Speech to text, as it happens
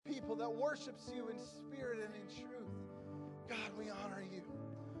people that worships you in spirit and in truth. God, we honor you.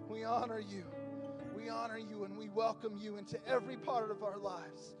 We honor you. We honor you, and we welcome you into every part of our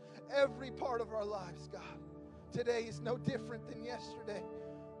lives. Every part of our lives, God. Today is no different than yesterday.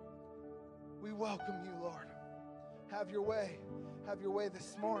 We welcome you, Lord. Have your way. Have your way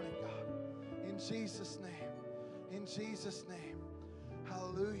this morning, God. In Jesus' name. In Jesus' name.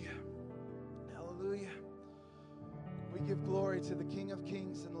 Hallelujah. Hallelujah. We give glory to the King of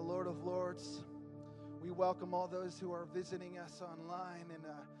Kings and the Lord of Lords. We welcome all those who are visiting us online, and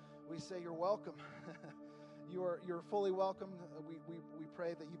we say you're welcome. You're fully welcome. We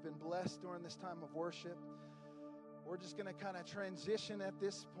pray that you've been blessed during this time of worship. We're just going to kind of transition at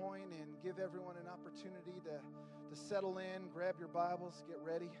this point and give everyone an opportunity to settle in, grab your Bibles, get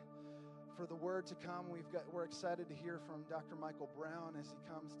ready for the word to come. We're excited to hear from Dr. Michael Brown as he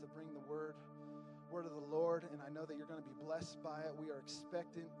comes to bring the word of the Lord, and I know that you're going to be blessed by it. We are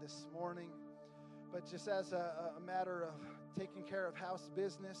expectant this morning. But just as a matter of taking care of house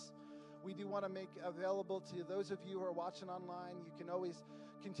business, we do want to make available to those of you who are watching online, you can always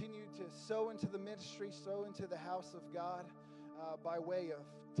continue to sow into the ministry, sow into the house of God by way of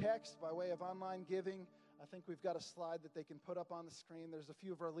text, by way of online giving. I think we've got a slide that they can put up on the screen. There's a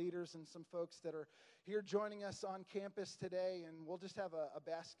few of our leaders and some folks that are here joining us on campus today, and we'll just have a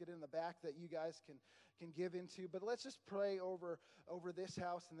basket in the back that you guys can give into. But let's just pray over this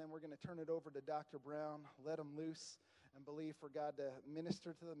house, and then we're going to turn it over to Dr. Brown, let him loose, and believe for God to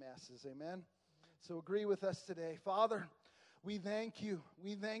minister to the masses. Amen? So agree with us today. Father, we thank you.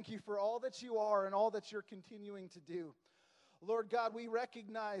 We thank you for all that you are and all that you're continuing to do. Lord God, we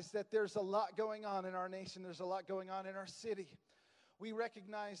recognize that there's a lot going on in our nation. There's a lot going on in our city. We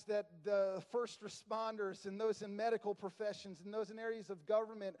recognize that the first responders and those in medical professions and those in areas of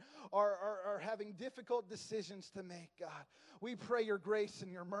government are having difficult decisions to make, God. We pray your grace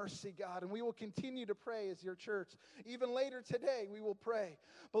and your mercy, God, and we will continue to pray as your church. Even later today, we will pray.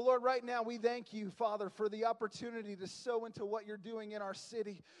 But Lord, right now, we thank you, Father, for the opportunity to sow into what you're doing in our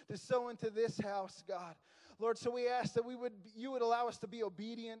city, to sow into this house, God. Lord, so we ask that you would allow us to be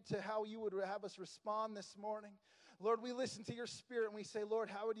obedient to how you would have us respond this morning. Lord, we listen to your spirit and we say, Lord,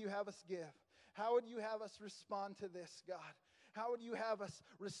 how would you have us give? How would you have us respond to this, God? How would you have us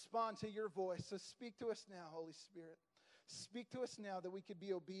respond to your voice? So speak to us now, Holy Spirit. Speak to us now that we could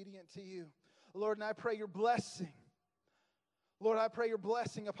be obedient to you. Lord, and I pray your blessing. Lord, I pray your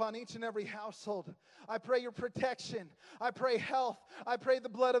blessing upon each and every household. I pray your protection. I pray health. I pray the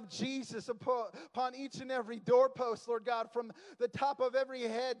blood of Jesus upon each and every doorpost, Lord God, from the top of every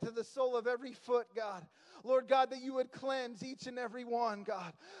head to the sole of every foot, God. Lord God, that you would cleanse each and every one,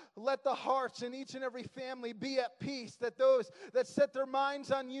 God. Let the hearts in each and every family be at peace, that those that set their minds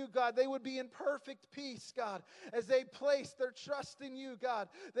on you, God, they would be in perfect peace, God. As they place their trust in you, God,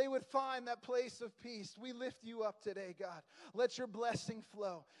 they would find that place of peace. We lift you up today, God. Let your blessing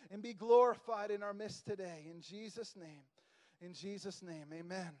flow and be glorified in our midst today. In Jesus' name. In Jesus' name.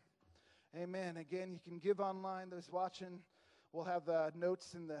 Amen. Amen. Again, you can give online. Those watching, we'll have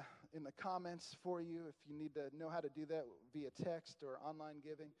notes in the comments for you if you need to know how to do that via text or online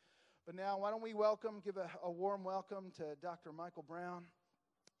giving. But now, why don't we give a warm welcome to Dr. Michael Brown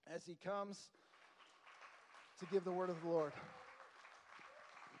as he comes to give the word of the Lord.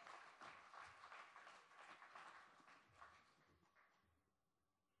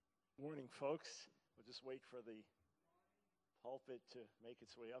 Morning, folks. We'll just wait for the pulpit to make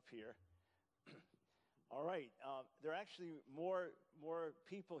its way up here. All right. There are actually more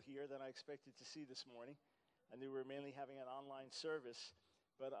people here than I expected to see this morning. I knew we were mainly having an online service,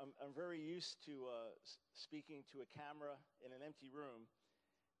 but I'm very used to speaking to a camera in an empty room.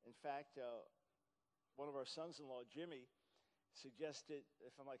 In fact, one of our sons-in-law, Jimmy, suggested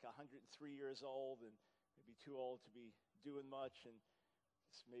if I'm like 103 years old and maybe too old to be doing much and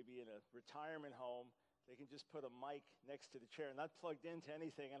maybe in a retirement home, they can just put a mic next to the chair, not plugged into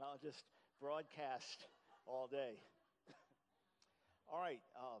anything, and I'll just broadcast all day. All right,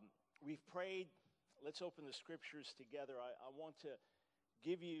 we've prayed. Let's open the scriptures together. I want to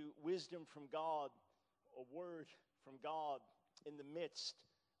give you wisdom from God, a word from God in the midst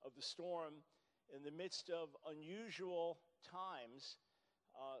of the storm, in the midst of unusual times.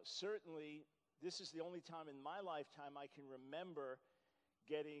 Certainly, this is the only time in my lifetime I can remember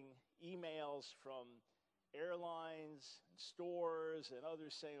getting emails from airlines, and stores, and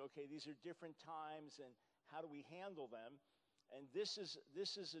others saying, okay, these are different times, and how do we handle them? And this is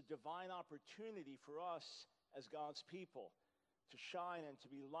a divine opportunity for us as God's people to shine and to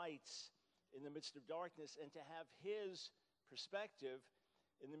be lights in the midst of darkness and to have his perspective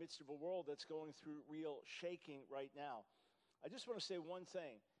in the midst of a world that's going through real shaking right now. I just want to say one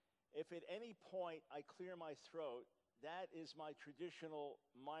thing. if at any point I clear my throat, that is my traditional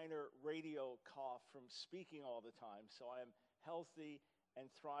minor radio cough from speaking all the time. So I am healthy and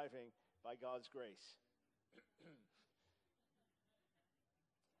thriving by God's grace.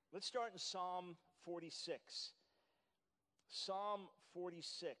 Let's start in Psalm 46. Psalm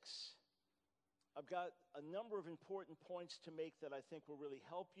 46. I've got a number of important points to make that I think will really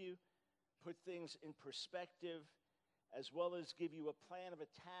help you put things in perspective, as well as give you a plan of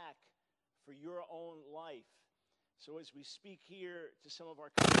attack for your own life. So as we speak here to some of our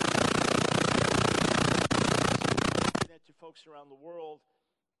to folks around the world,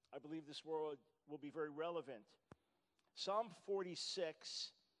 I believe this word will be very relevant. Psalm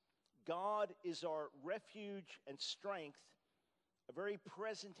 46, God is our refuge and strength, a very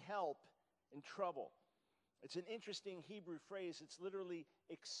present help in trouble. It's an interesting Hebrew phrase. It's literally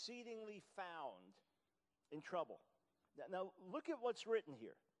exceedingly found in trouble. Now look at what's written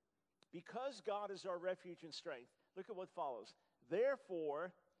here. Because God is our refuge and strength, look at what follows.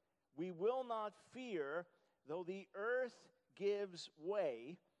 Therefore, we will not fear, though the earth gives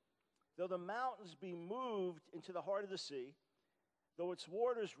way, though the mountains be moved into the heart of the sea, though its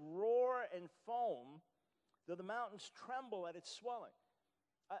waters roar and foam, though the mountains tremble at its swelling.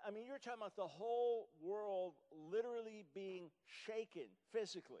 I mean, you're talking about the whole world literally being shaken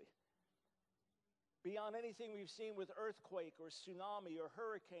physically. Beyond anything we've seen with earthquake or tsunami or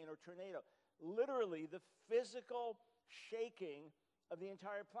hurricane or tornado. Literally, the physical shaking of the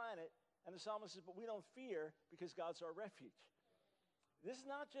entire planet. And the psalmist says, but we don't fear because God's our refuge. This is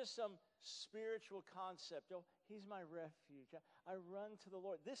not just some spiritual concept. Oh, he's my refuge. I run to the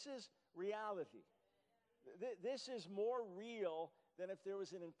Lord. This is reality. This is more real than if there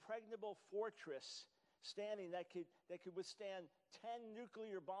was an impregnable fortress standing that could withstand 10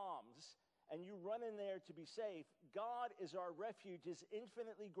 nuclear bombs, and you run in there to be safe. God is our refuge is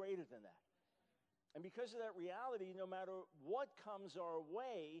infinitely greater than that. And because of that reality, no matter what comes our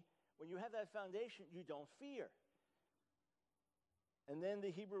way, when you have that foundation, you don't fear. And then the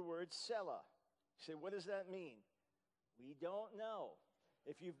Hebrew word Selah. You say, what does that mean? We don't know.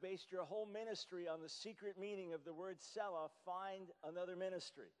 If you've based your whole ministry on the secret meaning of the word Selah, find another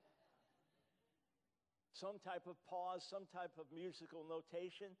ministry. Some type of pause, some type of musical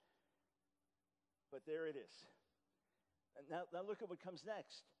notation. But there it is. And now look at what comes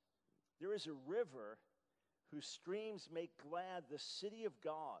next. There is a river whose streams make glad the city of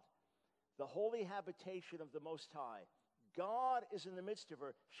God, the holy habitation of the Most High. God is in the midst of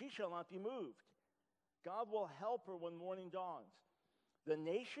her. She shall not be moved. God will help her when morning dawns. The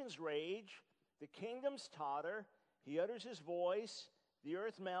nations rage, the kingdoms totter. He utters his voice, the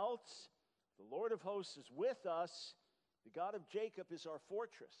earth melts. The Lord of hosts is with us. The God of Jacob is our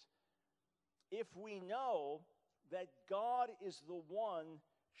fortress. If we know that God is the one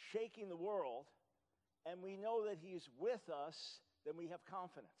shaking the world, and we know that he is with us, then we have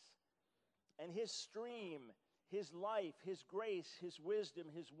confidence. And his stream, his life, his grace, his wisdom,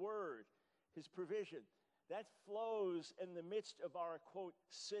 his word, his provision, that flows in the midst of our, quote,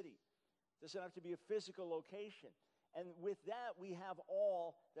 city. Doesn't have to be a physical location. And with that, we have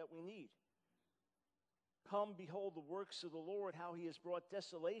all that we need. Come, behold the works of the Lord, how he has brought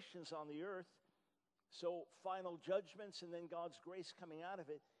desolations on the earth. So final judgments and then God's grace coming out of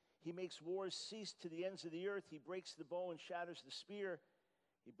it. He makes wars cease to the ends of the earth. He breaks the bow and shatters the spear.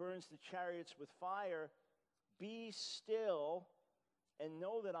 He burns the chariots with fire. Be still and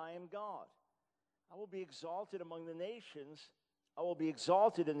know that I am God. I will be exalted among the nations. I will be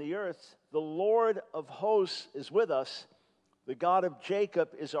exalted in the earth. The Lord of hosts is with us. The God of Jacob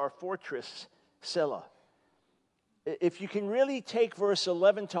is our fortress, Selah. If you can really take verse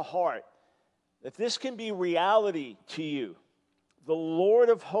 11 to heart, if this can be reality to you, the Lord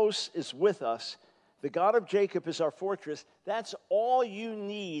of hosts is with us. The God of Jacob is our fortress. That's all you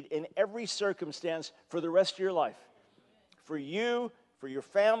need in every circumstance for the rest of your life. For you, for your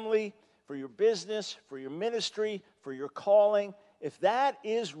family, for your business, for your ministry, for your calling. If that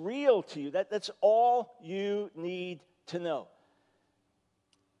is real to you, that's all you need to know.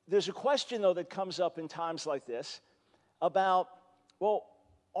 There's a question, though, that comes up in times like this about, well,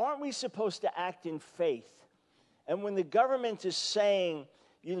 aren't we supposed to act in faith? And when the government is saying,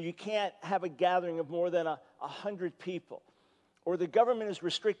 you can't have a gathering of more than 100 people, or the government is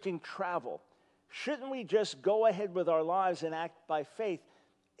restricting travel, shouldn't we just go ahead with our lives and act by faith?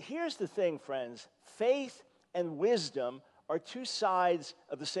 Here's the thing, friends. Faith and wisdom are two sides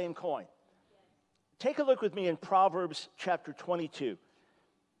of the same coin. Take a look with me in Proverbs chapter 22.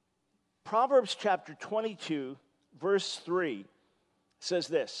 Proverbs chapter 22, verse 3 says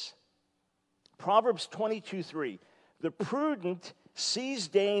this. Proverbs 22:3. The prudent sees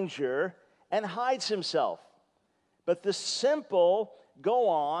danger, and hides himself. But the simple go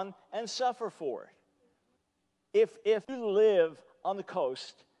on and suffer for it. If you live on the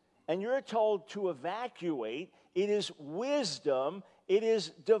coast and you're told to evacuate, it is wisdom, it is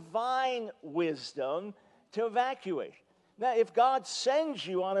divine wisdom to evacuate. Now, if God sends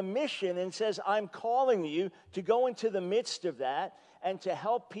you on a mission and says, I'm calling you to go into the midst of that and to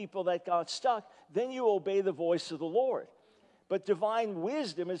help people that got stuck, then you obey the voice of the Lord. But divine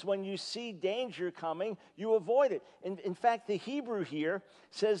wisdom is when you see danger coming, you avoid it. In fact, the Hebrew here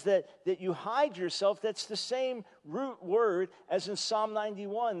says that you hide yourself. That's the same root word as in Psalm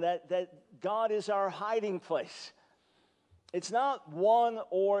 91, that God is our hiding place. It's not one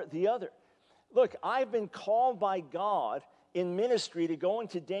or the other. Look, I've been called by God in ministry to go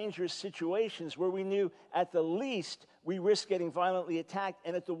into dangerous situations where we knew at the least we risk getting violently attacked,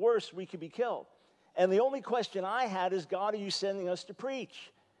 and at the worst we could be killed. And the only question I had is, God, are you sending us to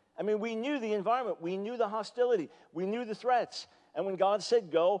preach? I mean, we knew the environment. We knew the hostility. We knew the threats. And when God said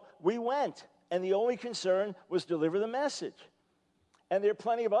go, we went. And the only concern was deliver the message. And there are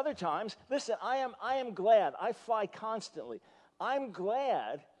plenty of other times. Listen, I am glad. I fly constantly. I'm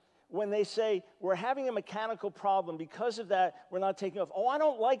glad when they say, we're having a mechanical problem. Because of that, we're not taking off. Oh, I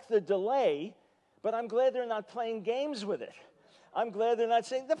don't like the delay, but I'm glad they're not playing games with it. I'm glad they're not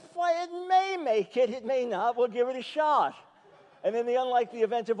saying, the flight, it may make it, it may not, we'll give it a shot. And in the unlikely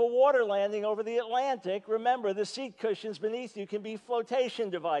event of a water landing over the Atlantic, remember, the seat cushions beneath you can be flotation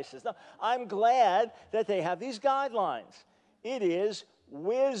devices. Now, I'm glad that they have these guidelines. It is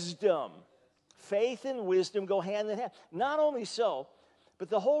wisdom. Faith and wisdom go hand in hand. Not only so, but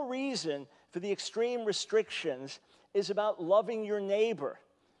the whole reason for the extreme restrictions is about loving your neighbor.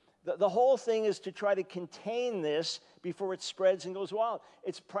 The whole thing is to try to contain this before it spreads and goes wild.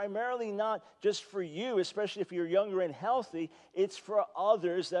 It's primarily not just for you, especially if you're younger and healthy. It's for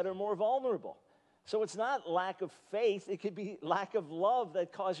others that are more vulnerable. So it's not lack of faith. It could be lack of love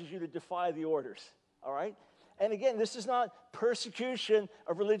that causes you to defy the orders, all right? And again, this is not persecution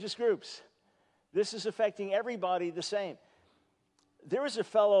of religious groups. This is affecting everybody the same. There was a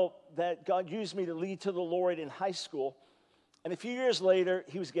fellow that God used me to lead to the Lord in high school. And a few years later,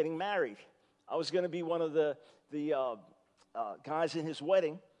 he was getting married. I was going to be one of the guys in his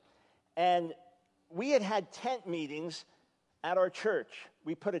wedding. And we had tent meetings at our church.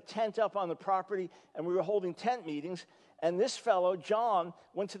 We put a tent up on the property, and we were holding tent meetings. And this fellow, John,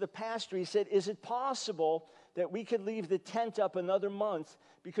 went to the pastor. He said, is it possible that we could leave the tent up another month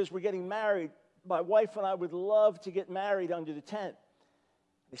because we're getting married? My wife and I would love to get married under the tent.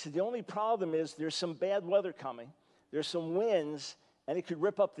 He said, the only problem is there's some bad weather coming. There's some winds, and it could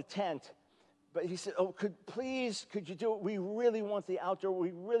rip up the tent. But he said, oh, could you do it? We really want the outdoor.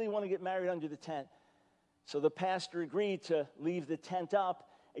 We really want to get married under the tent. So the pastor agreed to leave the tent up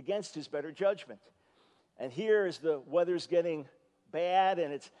against his better judgment. And here as the weather's getting bad,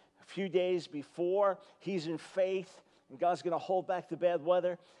 and it's a few days before, he's in faith, and God's going to hold back the bad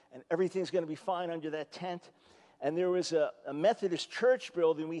weather, and everything's going to be fine under that tent. And there was a Methodist church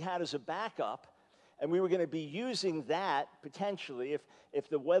building we had as a backup, and we were going to be using that potentially if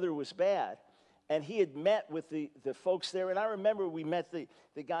the weather was bad. And he had met with the folks there. And I remember we met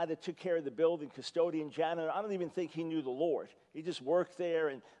the guy that took care of the building, custodian, janitor. I don't even think he knew the Lord. He just worked there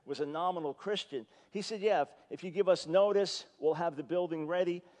and was a nominal Christian. He said, yeah, if you give us notice, we'll have the building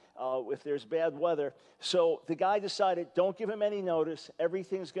ready if there's bad weather. So the guy decided, don't give him any notice.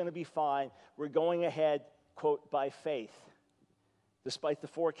 Everything's going to be fine. We're going ahead, quote, by faith, despite the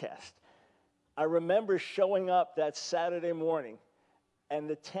forecast. I remember showing up that Saturday morning, and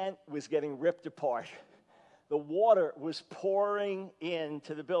the tent was getting ripped apart. The water was pouring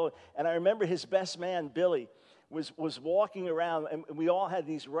into the building. And I remember his best man, Billy, was walking around, and we all had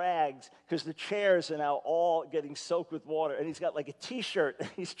these rags because the chairs are now all getting soaked with water. And he's got like a T-shirt, and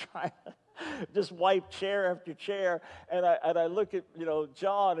he's trying to just wipe chair after chair. And I look at,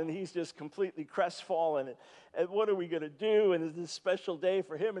 John, and he's just completely crestfallen. And what are we going to do? And it's this special day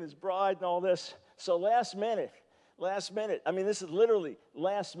for him and his bride and all this. So last minute, I mean, this is literally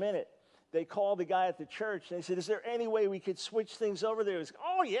last minute, they called the guy at the church, and they said, is there any way we could switch things over there? He was,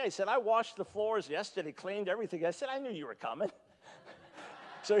 oh, yeah. He said, I washed the floors yesterday, cleaned everything. I said, I knew you were coming.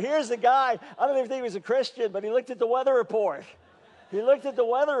 So here's the guy. I don't even think he was a Christian, but he looked at the weather report. He looked at the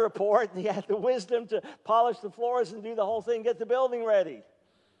weather report, and he had the wisdom to polish the floors and do the whole thing, get the building ready.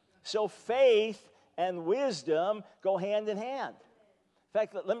 So faith and wisdom go hand in hand. In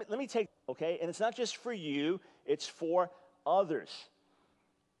fact, let me take, okay, and it's not just for you, it's for others.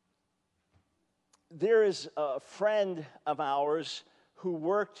 There is a friend of ours who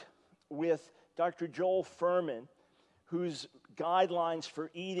worked with Dr. Joel Furman, who's guidelines for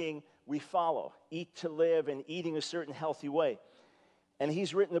eating we follow. Eat to live and eating a certain healthy way. And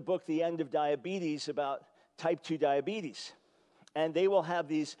he's written the book, The End of Diabetes, about type 2 diabetes. And they will have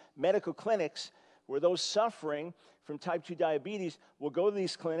these medical clinics where those suffering from type 2 diabetes will go to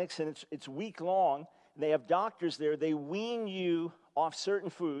these clinics, and it's week long. And they have doctors there. They wean you off certain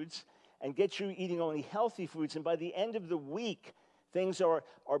foods and get you eating only healthy foods. And by the end of the week, things are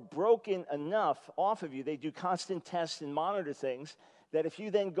broken enough off of you. They do constant tests and monitor things that if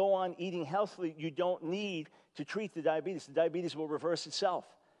you then go on eating healthily, you don't need to treat the diabetes. The diabetes will reverse itself.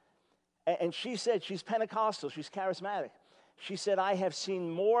 And she said, she's Pentecostal, she's charismatic. She said, I have seen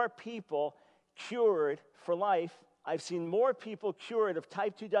more people cured for life. I've seen more people cured of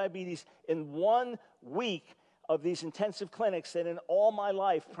type 2 diabetes in 1 week of these intensive clinics than in all my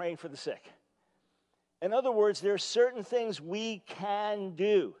life praying for the sick. In other words, there are certain things we can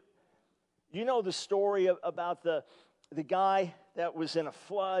do. You know the story about the guy that was in a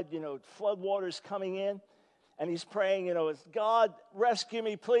flood, flood waters coming in, and he's praying, God, rescue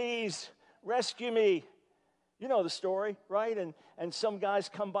me, please, rescue me. You know the story, right? And some guys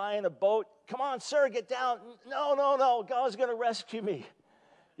come by in a boat. Come on, sir, get down. No, God's going to rescue me.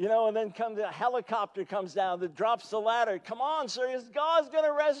 And then a helicopter comes down that drops the ladder. Come on, sir, God's going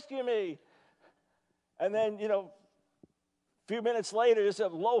to rescue me. And then, a few minutes later, there's a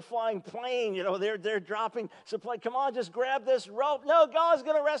low-flying plane. They're dropping supply. Come on, just grab this rope. No, God's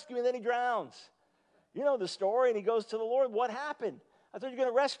going to rescue me. And then he drowns. You know the story, and he goes to the Lord. What happened? I thought you were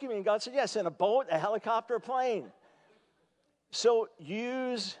going to rescue me. And God said, yes, in a boat, a helicopter, a plane. So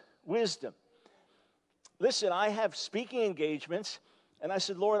use wisdom. Listen, I have speaking engagements, and I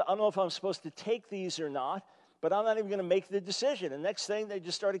said, Lord, I don't know if I'm supposed to take these or not, but I'm not even going to make the decision. And next thing, they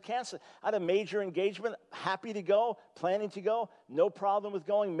just started canceling. I had a major engagement, happy to go, planning to go, no problem with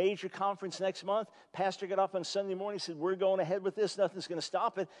going, major conference next month. Pastor got up on Sunday morning, said, we're going ahead with this, nothing's going to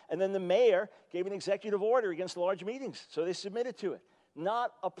stop it. And then the mayor gave an executive order against large meetings, so they submitted to it.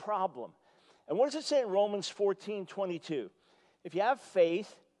 Not a problem. And what does it say in Romans 14:22? If you have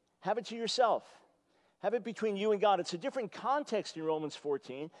faith, have it to yourself. Have it between you and God. It's a different context in Romans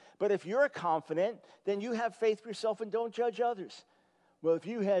 14, but if you're confident, then you have faith for yourself and don't judge others. Well, if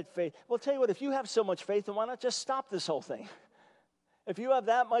you had faith, well, tell you what, if you have so much faith, then why not just stop this whole thing? If you have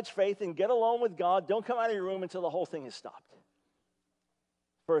that much faith, then get alone with God. Don't come out of your room until the whole thing is stopped.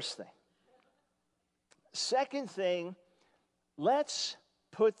 First thing. Second thing, let's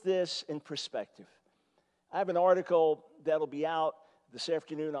put this in perspective. I have an article that'll be out this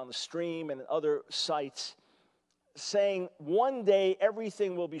afternoon on the stream and other sites saying one day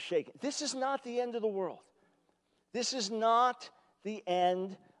everything will be shaken. This is not the end of the world. This is not the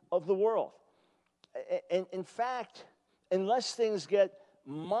end of the world. And in fact, unless things get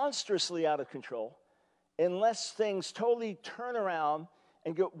monstrously out of control, unless things totally turn around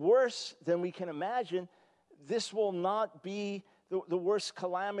and get worse than we can imagine, this will not be the worst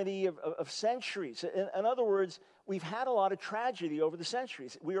calamity of centuries. In other words, we've had a lot of tragedy over the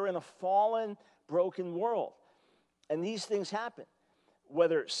centuries. We are in a fallen, broken world. And these things happen.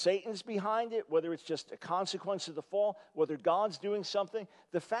 Whether Satan's behind it, whether it's just a consequence of the fall, whether God's doing something,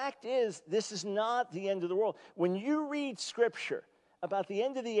 the fact is, this is not the end of the world. When you read Scripture about the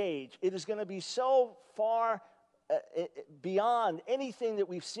end of the age, it is going to be so far beyond anything that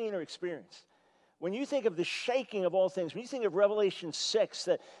we've seen or experienced. When you think of the shaking of all things, when you think of Revelation 6,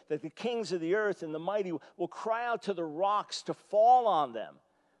 that the kings of the earth and the mighty will cry out to the rocks to fall on them,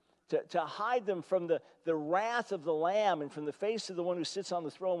 to hide them from the wrath of the Lamb and from the face of the one who sits on the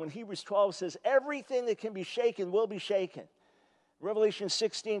throne. When Hebrews 12 says, everything that can be shaken will be shaken. Revelation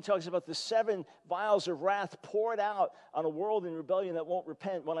 16 talks about the 7 vials of wrath poured out on a world in rebellion that won't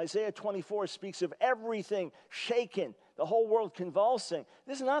repent. When Isaiah 24 speaks of everything shaken, the whole world convulsing,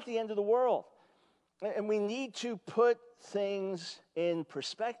 this is not the end of the world. And we need to put things in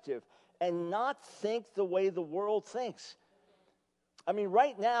perspective and not think the way the world thinks. I mean,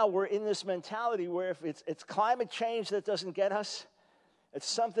 right now we're in this mentality where if it's climate change that doesn't get us, it's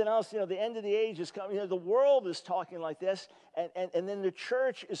something else. The end of the age is coming. The world is talking like this, and then the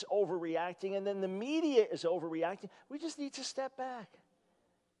church is overreacting, and then the media is overreacting. We just need to step back.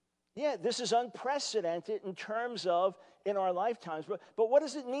 Yeah, this is unprecedented in terms of in our lifetimes. But what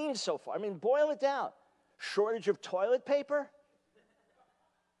does it mean so far? I mean, boil it down. Shortage of toilet paper?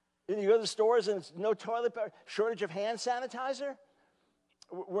 You go to the stores and it's no toilet paper. Shortage of hand sanitizer?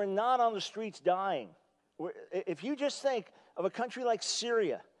 We're not on the streets dying. If you just think of a country like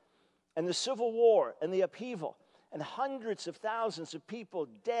Syria and the civil war and the upheaval and hundreds of thousands of people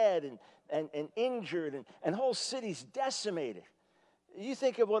dead and injured and whole cities decimated. You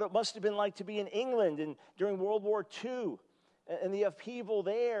think of what it must have been like to be in England during World War II and the upheaval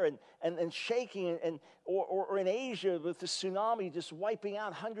there and shaking, or in Asia with the tsunami just wiping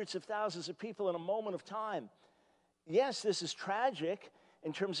out hundreds of thousands of people in a moment of time. Yes, this is tragic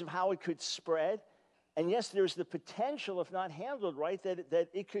in terms of how it could spread. And yes, there's the potential, if not handled right, that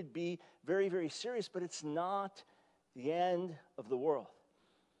it could be very, very serious, but it's not the end of the world.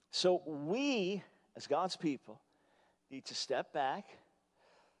 So we, as God's people, need to step back,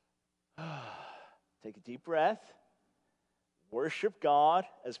 take a deep breath, worship God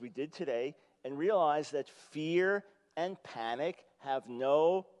as we did today, and realize that fear and panic have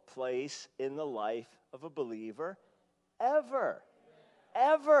no place in the life of a believer ever.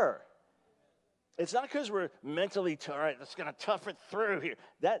 Ever. It's not because we're mentally tired, that's going to tough it through here.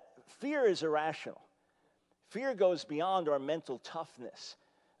 That fear is irrational. Fear goes beyond our mental toughness.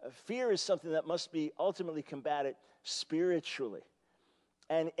 Fear is something that must be ultimately combated spiritually.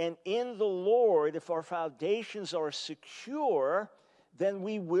 And in the Lord, if our foundations are secure, then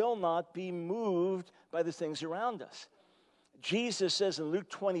we will not be moved by the things around us. Jesus says in Luke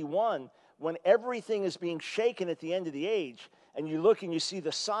 21, when everything is being shaken at the end of the age, and you look and you see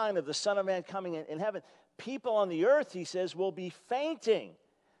the sign of the Son of Man coming in heaven, people on the earth, he says, will be fainting,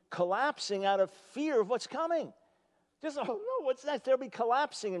 collapsing out of fear of what's coming. Just, oh no, what's next? They'll be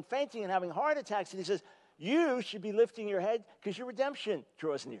collapsing and fainting and having heart attacks. And he says, you should be lifting your head because your redemption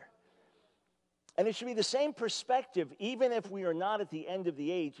draws near. And it should be the same perspective, even if we are not at the end of the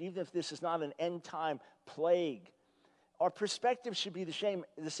age, even if this is not an end-time plague. Our perspective should be the same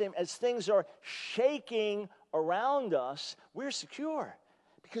as things are shaking around us. We're secure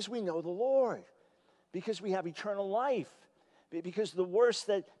because we know the Lord, because we have eternal life, because the worst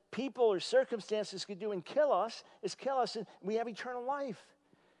that people or circumstances could do and kill us is kill us, and we have eternal life.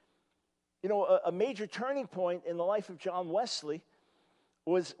 You know, a major turning point in the life of John Wesley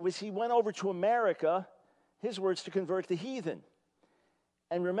was he went over to America, his words, to convert the heathen.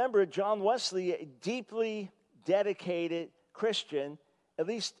 And remember, John Wesley, a deeply dedicated Christian, at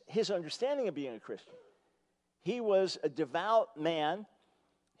least his understanding of being a Christian. He was a devout man.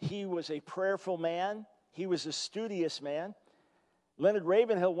 He was a prayerful man. He was a studious man. Leonard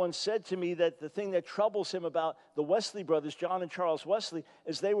Ravenhill once said to me that the thing that troubles him about the Wesley brothers, John and Charles Wesley,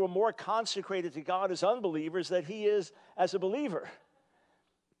 is they were more consecrated to God as unbelievers than he is as a believer.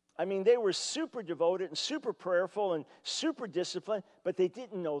 I mean, they were super devoted and super prayerful and super disciplined, but they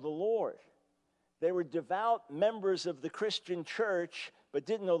didn't know the Lord. They were devout members of the Christian church, but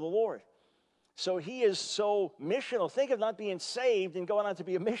didn't know the Lord. So he is so missional. Think of not being saved and going on to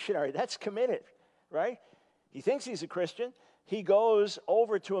be a missionary. That's committed, right? He thinks he's a Christian. He goes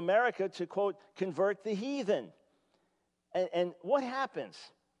over to America to, quote, convert the heathen. And what happens?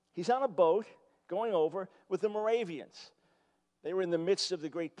 He's on a boat going over with the Moravians. They were in the midst of the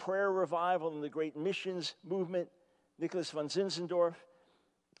great prayer revival and the great missions movement, Nicholas von Zinzendorf.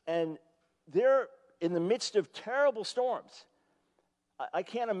 And they're in the midst of terrible storms. I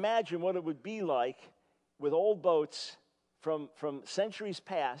can't imagine what it would be like with old boats from centuries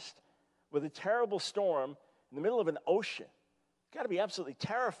past with a terrible storm in the middle of an ocean. It's got to be absolutely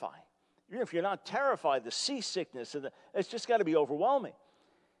terrifying. Even if you're not terrified, the seasickness, it's just got to be overwhelming.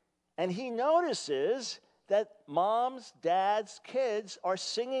 And he notices that moms, dads, kids are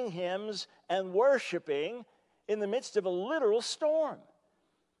singing hymns and worshiping in the midst of a literal storm.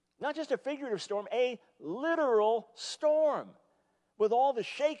 Not just a figurative storm, a literal storm. With all the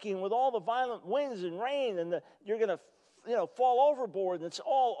shaking, with all the violent winds and rain, and you're going to fall overboard, and it's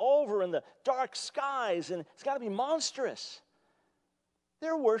all over, and the dark skies, and it's got to be monstrous.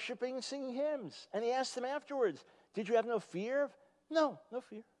 They're worshiping and singing hymns. And he asked them afterwards, did you have no fear? No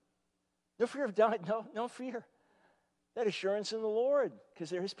fear. No fear of dying? No fear. That assurance in the Lord, because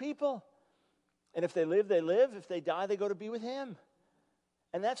they're his people. And if they live, they live. If they die, they go to be with him.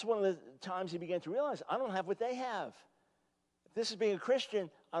 And that's one of the times he began to realize, I don't have what they have. If this is being a Christian,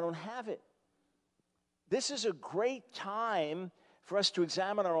 I don't have it. This is a great time for us to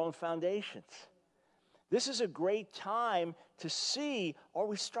examine our own foundations. This is a great time to see, are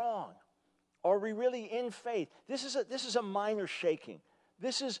we strong? Are we really in faith? This is a minor shaking.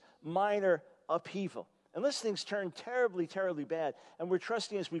 This is minor upheaval. Unless things turn terribly, terribly bad, and we're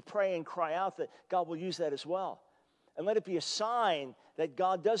trusting as we pray and cry out that God will use that as well. And let it be a sign that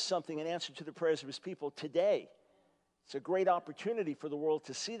God does something in answer to the prayers of his people today. It's a great opportunity for the world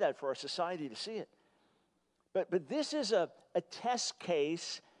to see that, for our society to see it. But this is a test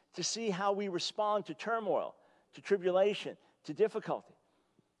case to see how we respond to turmoil, to tribulation, to difficulty.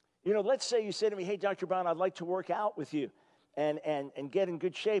 You know, let's say you say to me, hey, Dr. Brown, I'd like to work out with you and get in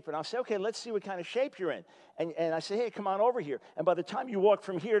good shape. And I'll say, okay, let's see what kind of shape you're in. And I say, hey, come on over here. And by the time you walk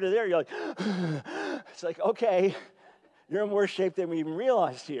from here to there, you're like, it's like, okay, You're in worse shape than we even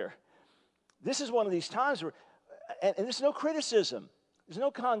realized here. This is one of these times where, and there's no criticism. There's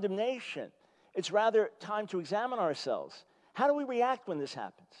no condemnation. It's rather time to examine ourselves. How do we react when this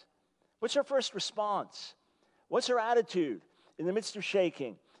happens? What's our first response? What's our attitude in the midst of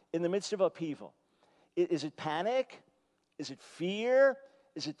shaking, in the midst of upheaval? Is it panic? Is it fear?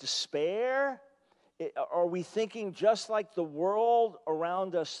 Is it despair? Are we thinking just like the world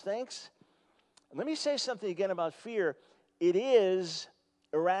around us thinks? And let me say something again about fear. It is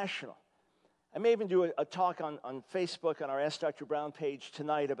irrational. I may even do a talk on Facebook on our Ask Dr. Brown page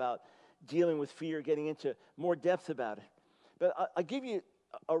tonight about dealing with fear, getting into more depth about it. But I'll give you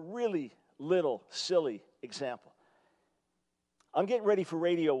a really little silly example. I'm getting ready for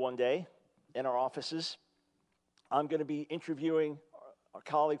radio one day in our offices. I'm going to be interviewing our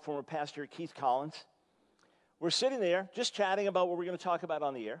colleague, former pastor Keith Collins. We're sitting there just chatting about what we're going to talk about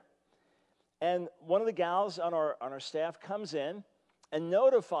on the air. And one of the gals on our staff comes in and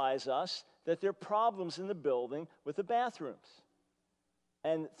notifies us that there are problems in the building with the bathrooms.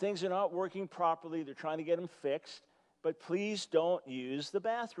 And things are not working properly. They're trying to get them fixed. But please don't use the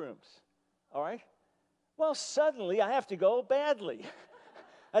bathrooms. All right? Well, suddenly I have to go badly.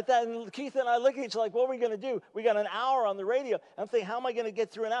 At that, and Keith and I look at each other like, what are we going to do? We got an hour on the radio. I'm thinking, how am I going to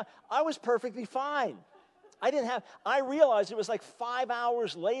get through an hour? I was perfectly fine. I realized it was like 5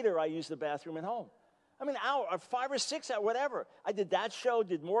 hours later I used the bathroom at home. I mean, 5 or 6 hours, whatever. I did that show,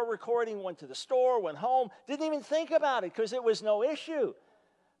 did more recording, went to the store, went home, didn't even think about it because it was no issue.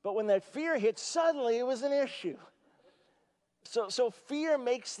 But when that fear hit, suddenly it was an issue. So fear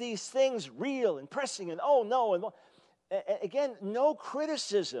makes these things real and pressing and oh no. And again, no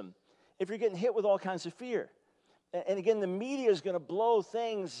criticism if you're getting hit with all kinds of fear. And again, the media is going to blow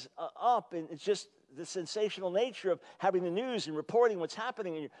things up, and it's just the sensational nature of having the news and reporting what's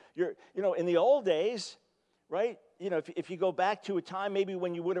happening. And you're in the old days, right? If you go back to a time maybe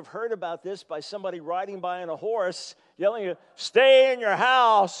when you would have heard about this by somebody riding by on a horse, yelling at you, stay in your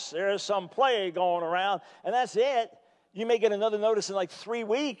house, there's some plague going around, and that's it. You may get another notice in like 3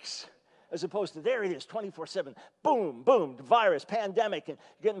 weeks, as opposed to there it is, 24/7, boom, boom, virus, pandemic, and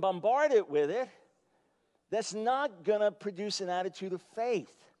you're getting bombarded with it. That's not going to produce an attitude of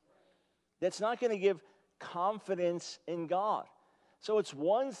faith. That's not going to give confidence in God. So it's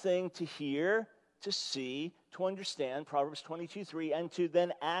one thing to hear, to see, to understand Proverbs 22:3, and to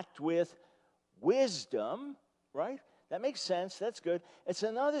then act with wisdom, right? That makes sense. That's good. It's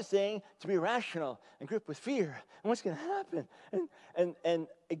another thing to be rational and gripped with fear. And what's going to happen? And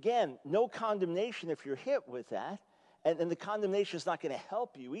again, no condemnation if you're hit with that. And the condemnation is not going to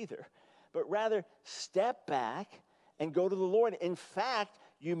help you either. But rather, step back and go to the Lord. In fact,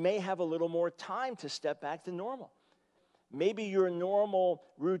 you may have a little more time to step back than normal. Maybe your normal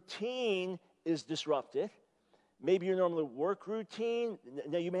routine is disrupted. Maybe your normal work routine.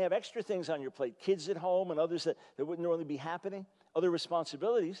 Now, you may have extra things on your plate, kids at home and others that wouldn't normally be happening, other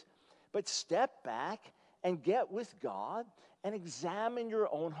responsibilities. But step back and get with God and examine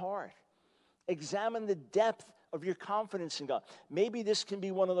your own heart. Examine the depth of your confidence in God. Maybe this can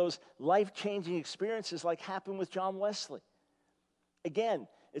be one of those life-changing experiences like happened with John Wesley. Again,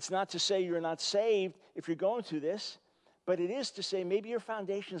 it's not to say you're not saved if you're going through this, but it is to say maybe your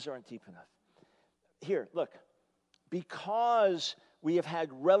foundations aren't deep enough. Here, look. Because we have had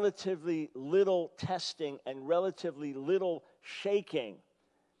relatively little testing and relatively little shaking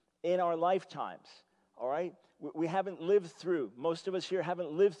in our lifetimes, all right? We haven't lived through, most of us here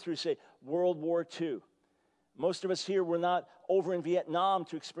haven't lived through, say, World War II. Most of us here were not over in Vietnam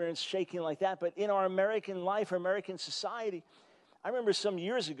to experience shaking like that, but in our American life, our American society, I remember some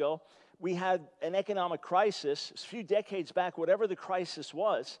years ago, we had an economic crisis, a few decades back, whatever the crisis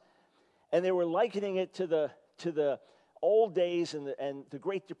was, and they were likening it to the old days and the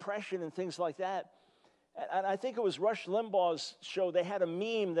Great Depression and things like that. And I think it was Rush Limbaugh's show. They had a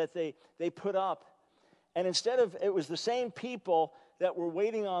meme that they put up. And instead of, it was the same people that were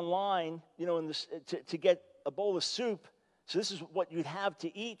waiting online, to get a bowl of soup. So this is what you'd have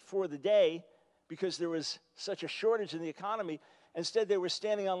to eat for the day because there was such a shortage in the economy. Instead, they were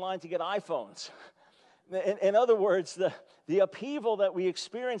standing online to get iPhones. In other words, the upheaval that we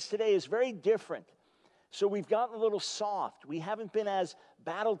experience today is very different. So we've gotten a little soft. We haven't been as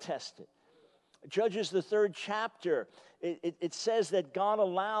battle-tested. Judges, the 3rd chapter, it says that God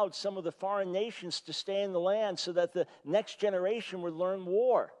allowed some of the foreign nations to stay in the land so that the next generation would learn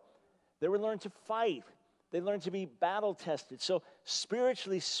war. They would learn to fight. They learned to be battle-tested. So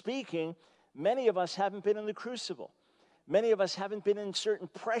spiritually speaking, many of us haven't been in the crucible. Many of us haven't been in certain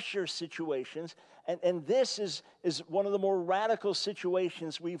pressure situations, and this is one of the more radical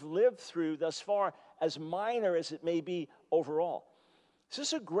situations we've lived through thus far as minor as it may be overall. So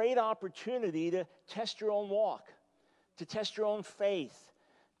this is a great opportunity to test your own walk, to test your own faith,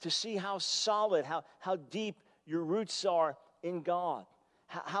 to see how solid, how deep your roots are in God,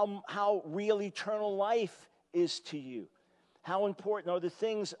 how real eternal life is to you, how important are the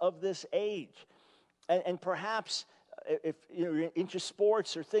things of this age. And perhaps if you're into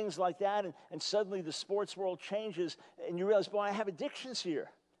sports or things like that, and suddenly the sports world changes, and you realize, boy, I have addictions here.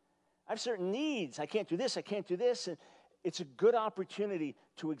 I have certain needs. I can't do this, I can't do this. And it's a good opportunity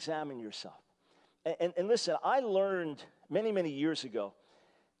to examine yourself. And listen, I learned many, many years ago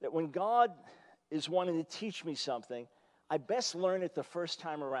that when God is wanting to teach me something, I best learn it the first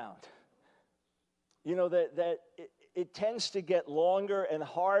time around. You know, that it tends to get longer and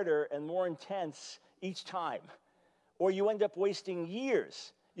harder and more intense each time. Or you end up wasting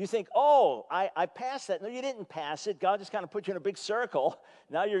years. You think, oh, I passed that. No, you didn't pass it. God just kind of put you in a big circle.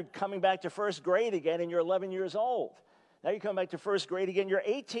 Now you're coming back to first grade again, and you're 11 years old. Now you come back to first grade again, you're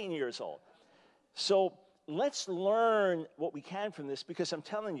 18 years old. So let's learn what we can from this, because I'm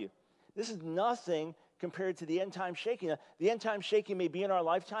telling you, this is nothing compared to the end-time shaking. Now, the end-time shaking may be in our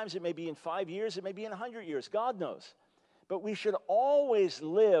lifetimes, it may be in 5 years, it may be in 100 years, God knows. But we should always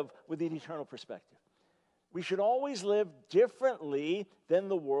live with an eternal perspective. We should always live differently than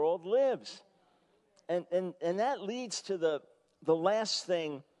the world lives. And that leads to the last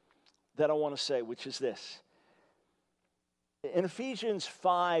thing that I want to say, which is this. In Ephesians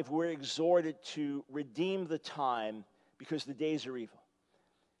 5, we're exhorted to redeem the time because the days are evil.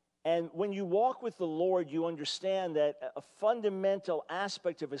 And when you walk with the Lord, you understand that a fundamental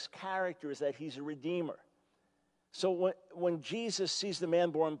aspect of his character is that he's a redeemer. So when Jesus sees the man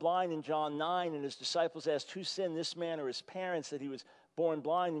born blind in John 9, and his disciples asked, who sinned, this man or his parents, that he was born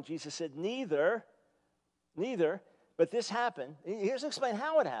blind? And Jesus said, neither, but this happened. He doesn't explain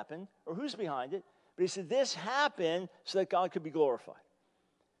how it happened or who's behind it. But he said, this happened so that God could be glorified.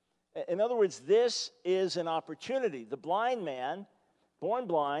 In other words, this is an opportunity. The blind man, born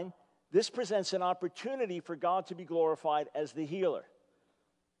blind, this presents an opportunity for God to be glorified as the healer.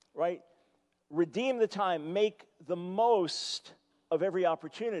 Right? Redeem the time. Make the most of every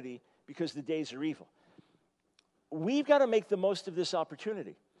opportunity because the days are evil. We've got to make the most of this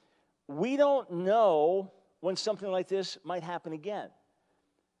opportunity. We don't know when something like this might happen again.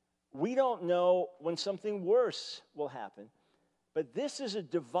 We don't know when something worse will happen, but this is a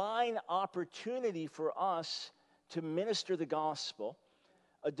divine opportunity for us to minister the gospel,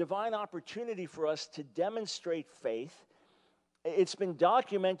 a divine opportunity for us to demonstrate faith. It's been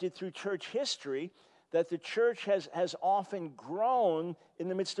documented through church history that the church has often grown in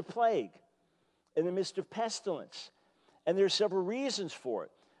the midst of plague, in the midst of pestilence, and there are several reasons for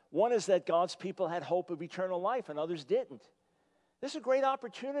it. One is that God's people had hope of eternal life and others didn't. This is a great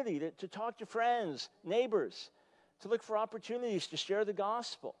opportunity to talk to friends, neighbors, to look for opportunities to share the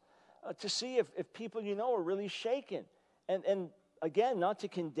gospel, to see if people you know are really shaken. And again, not to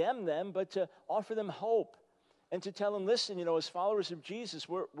condemn them, but to offer them hope and to tell them, listen, you know, as followers of Jesus,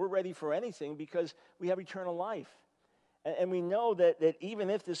 we're ready for anything because we have eternal life. And we know that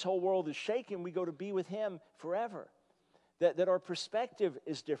even if this whole world is shaken, we go to be with him forever, that our perspective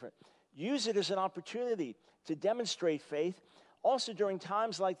is different. Use it as an opportunity to demonstrate faith. Also, during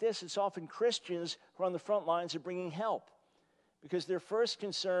times like this, it's often Christians who are on the front lines of bringing help because their first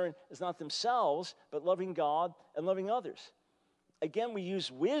concern is not themselves, but loving God and loving others. Again, we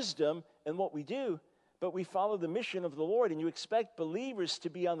use wisdom in what we do, but we follow the mission of the Lord, and you expect believers to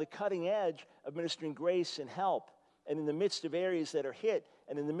be on the cutting edge of ministering grace and help, and in the midst of areas that are hit,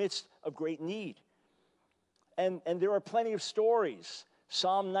 and in the midst of great need. And there are plenty of stories,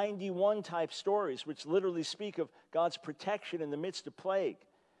 Psalm 91 type stories, which literally speak of God's protection in the midst of plague.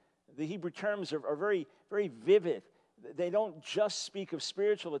 The Hebrew terms are very, very vivid. They don't just speak of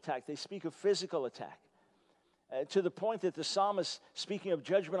spiritual attack, they speak of physical attack. To the point that the psalmist, speaking of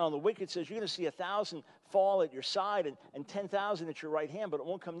judgment on the wicked, says you're going to see 1,000 fall at your side and 10,000 at your right hand, but it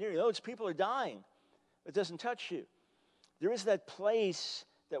won't come near you. In other words, people are dying. It doesn't touch you. There is that place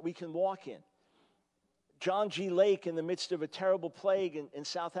that we can walk in. John G. Lake, in the midst of a terrible plague in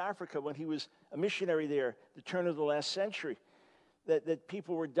South Africa when he was a missionary there at the turn of the last century, that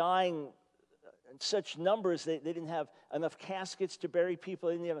people were dying in such numbers they didn't have enough caskets to bury people,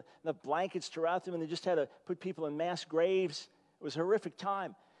 they didn't have enough blankets to wrap them, and they just had to put people in mass graves. It was a horrific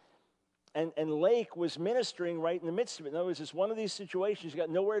time. And Lake was ministering right in the midst of it. In other words, it's one of these situations, you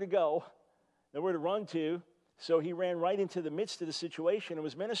got nowhere to go, nowhere to run to, so he ran right into the midst of the situation and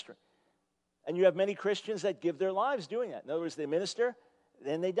was ministering. And you have many Christians that give their lives doing that. In other words, they minister,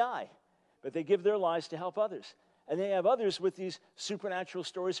 then they die. But they give their lives to help others. And they have others with these supernatural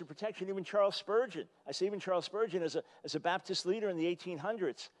stories of protection. Even Charles Spurgeon. I say even Charles Spurgeon as a Baptist leader in the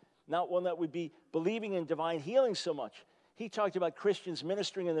 1800s, not one that would be believing in divine healing so much. He talked about Christians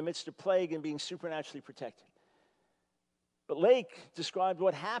ministering in the midst of plague and being supernaturally protected. But Lake described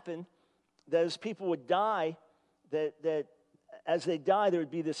what happened, that as people would die, that as they die, there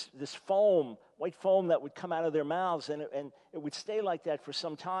would be this foam, white foam that would come out of their mouths, and it would stay like that for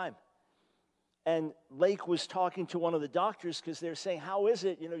some time. And Lake was talking to one of the doctors because they're saying, how is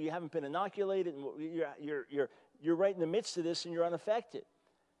it, you haven't been inoculated, and you're right in the midst of this, and you're unaffected.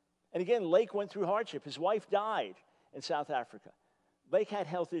 And again, Lake went through hardship. His wife died in South Africa. Lake had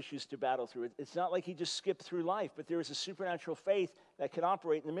health issues to battle through. It's not like he just skipped through life, but there is a supernatural faith that can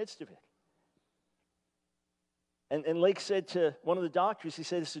operate in the midst of it. And Lake said to one of the doctors, he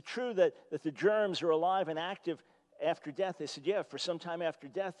said, is it true that the germs are alive and active after death? They said, yeah, for some time after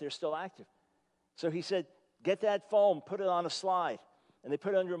death, they're still active. So he said, get that foam, put it on a slide. And they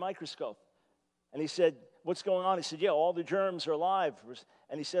put it under a microscope. And he said, what's going on? He said, yeah, all the germs are alive.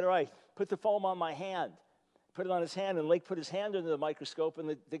 And he said, all right, put the foam on my hand. Put it on his hand, and Lake put his hand under the microscope,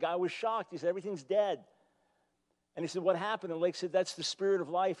 and the guy was shocked. He said, everything's dead. And he said, what happened? And Lake said, that's the spirit of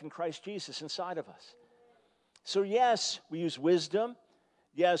life in Christ Jesus inside of us. So yes, we use wisdom.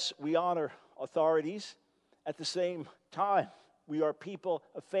 Yes, we honor authorities. At the same time, we are people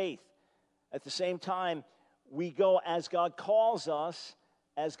of faith. At the same time, we go as God calls us,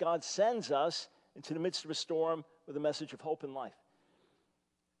 as God sends us into the midst of a storm with a message of hope and life.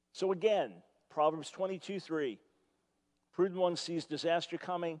 So again, Proverbs 22:3, prudent one sees disaster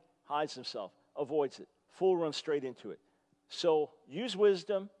coming, hides himself, avoids it. Fool runs straight into it. So use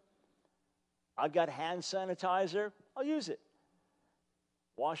wisdom. I've got hand sanitizer. I'll use it.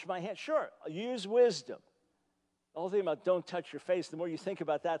 Wash my hands. Sure, I'll use wisdom. The whole thing about don't touch your face, the more you think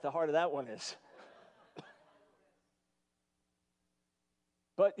about that, the harder that one is.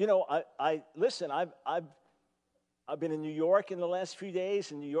 But, listen, I've been in New York in the last few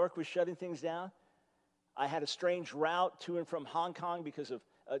days, and New York was shutting things down. I had a strange route to and from Hong Kong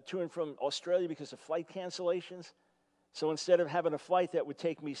to and from Australia because of flight cancellations. So instead of having a flight that would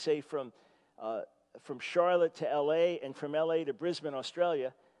take me, say, from Charlotte to L.A. and from L.A. to Brisbane,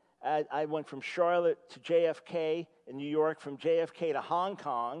 Australia, I went from Charlotte to JFK in New York, from JFK to Hong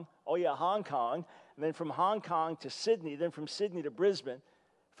Kong, Hong Kong, and then from Hong Kong to Sydney, then from Sydney to Brisbane.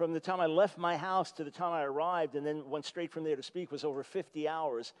 From the time I left my house to the time I arrived and then went straight from there to speak was over 50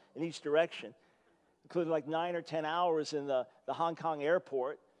 hours in each direction, including like 9 or 10 hours in the Hong Kong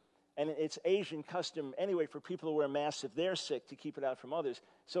airport. And it's Asian custom anyway for people to wear masks if they're sick to keep it out from others.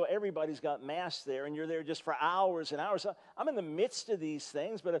 So everybody's got masks there, and you're there just for hours and hours. I'm in the midst of these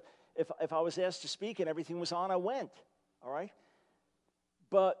things, but if I was asked to speak and everything was on, I went, all right?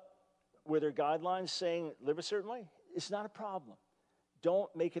 But were there guidelines saying live a certain way? It's not a problem.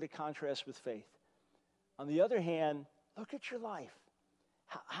 Don't make it a contrast with faith. On the other hand, look at your life.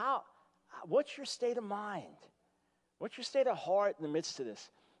 What's your state of mind? What's your state of heart in the midst of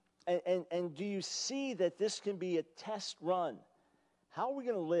this? And do you see that this can be a test run? How are we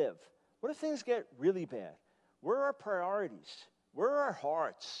going to live? What if things get really bad? Where are our priorities? Where are our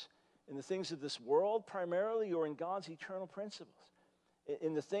hearts? In the things of this world primarily, or in God's eternal principles?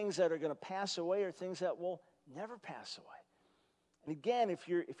 In the things that are going to pass away or things that will never pass away? And again, if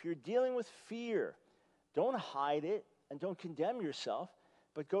you're dealing with fear, don't hide it and don't condemn yourself,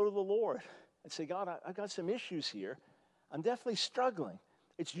 but go to the Lord and say, God, I've got some issues here. I'm definitely struggling.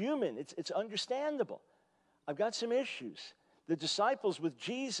 It's human. It's understandable. I've got some issues. The disciples with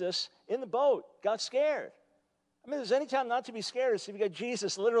Jesus in the boat got scared. I mean, there's any time not to be scared is if you got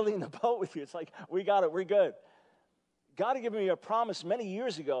Jesus literally in the boat with you. It's like, we got it, we're good. God had given me a promise many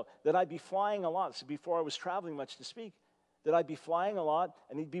years ago that I'd be flying a lot. So before I was traveling much to speak, that I'd be flying a lot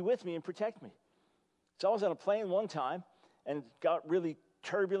and he'd be with me and protect me. So I was on a plane one time and it got really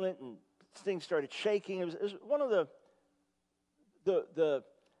turbulent and things started shaking. It was one of the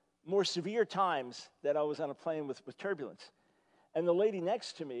more severe times that I was on a plane with turbulence. And the lady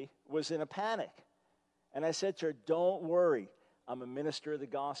next to me was in a panic. And I said to her, don't worry, I'm a minister of the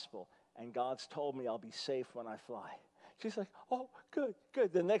gospel, and God's told me I'll be safe when I fly. She's like, oh, good,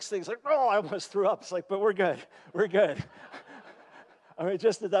 good. The next thing's like, oh, I almost threw up. It's like, but we're good, we're good. I mean,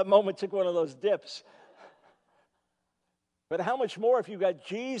 just at that moment, took one of those dips. But how much more if you've got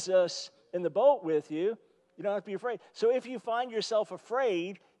Jesus in the boat with you, you don't have to be afraid. So if you find yourself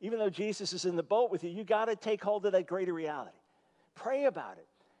afraid, even though Jesus is in the boat with you, you got to take hold of that greater reality. Pray about it.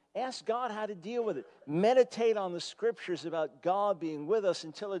 Ask God how to deal with it. Meditate on the scriptures about God being with us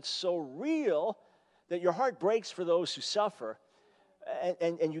until it's so real that your heart breaks for those who suffer,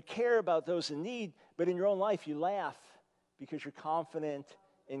 and you care about those in need, but in your own life you laugh because you're confident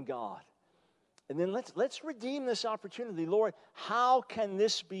in God. And then let's redeem this opportunity. Lord, how can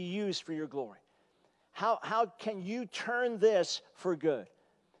this be used for your glory? How can you turn this for good?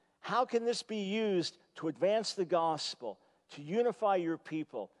 How can this be used to advance the gospel, to unify your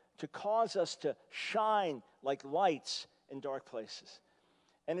people, to cause us to shine like lights in dark places?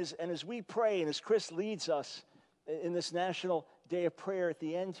 And as we pray, and as Chris leads us in this National Day of Prayer at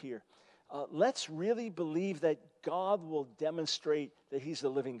the end here, let's really believe that God will demonstrate that he's the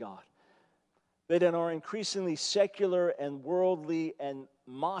living God. That in our increasingly secular and worldly and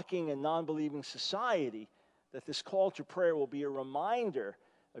mocking and non-believing society, that this call to prayer will be a reminder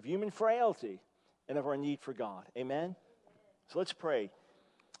of human frailty and of our need for God. Amen? So let's pray.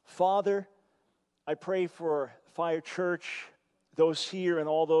 Father, I pray for Fire Church, those here and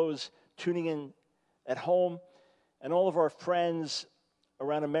all those tuning in at home, and all of our friends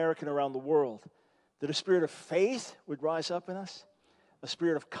around America and around the world, that a spirit of faith would rise up in us, a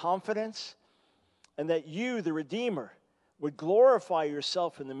spirit of confidence, and that you, the Redeemer, would glorify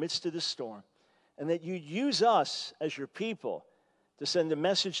yourself in the midst of the storm, and that you'd use us as your people to send a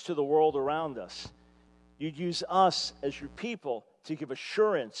message to the world around us. You'd use us as your people to give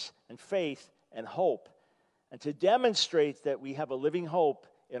assurance and faith and hope, and to demonstrate that we have a living hope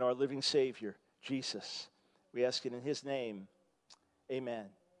in our living Savior, Jesus. We ask it in his name. Amen.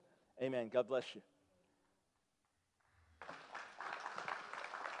 Amen. God bless you.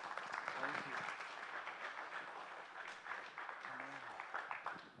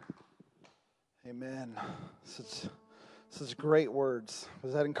 Amen. Such great words.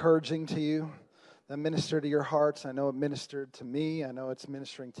 Was that encouraging to you? That ministered to your hearts? I know it ministered to me. I know it's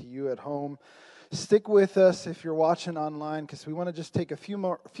ministering to you at home. Stick with us if you're watching online, because we want to just take a few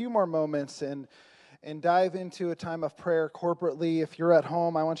more moments and dive into a time of prayer corporately. If you're at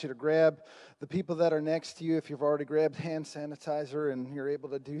home, I want you to grab the people that are next to you. If you've already grabbed hand sanitizer and you're able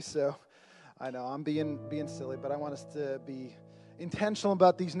to do so. I know I'm being silly, but I want us to be intentional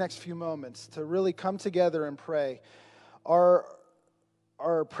about these next few moments, to really come together and pray.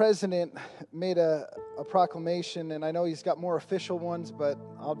 Our president made a proclamation, and I know he's got more official ones, but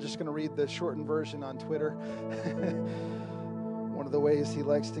I'm just going to read the shortened version on Twitter. One of the ways he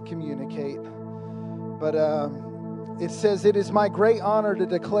likes to communicate. But it says, "It is my great honor to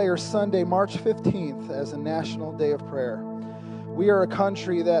declare Sunday, March 15th as a National Day of Prayer. We are a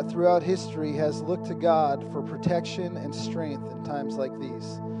country that throughout history has looked to God for protection and strength in times like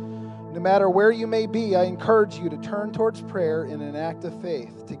these. No matter where you may be, I encourage you to turn towards prayer in an act of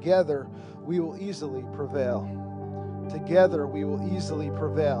faith. Together, we will easily prevail. Together, we will easily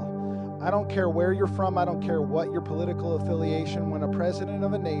prevail." I don't care where you're from. I don't care what your political affiliation. When a president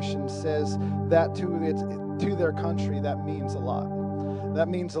of a nation says that to their country, that means a lot. That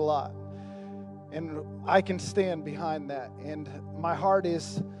means a lot. And I can stand behind that. And my heart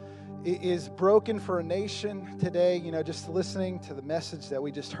is broken for a nation today, just listening to the message that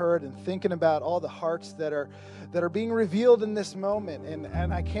we just heard and thinking about all the hearts that are being revealed in this moment.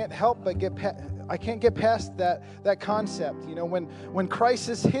 And I can't help but get past that concept. When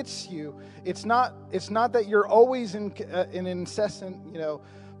crisis hits you, it's not that you're always in an incessant,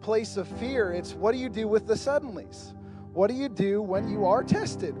 place of fear. It's what do you do with the suddenlies? What do you do when you are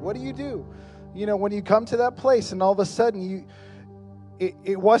tested? What do you do? When you come to that place and all of a sudden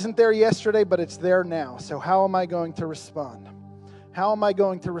it wasn't there yesterday, but it's there now. So how am I going to respond? How am I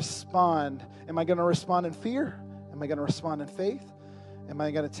going to respond? Am I going to respond in fear? Am I going to respond in faith? Am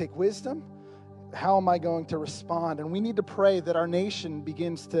I going to take wisdom? How am I going to respond? And we need to pray that our nation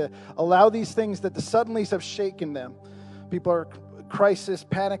begins to allow these things, that the suddenlies have shaken them. People are crisis,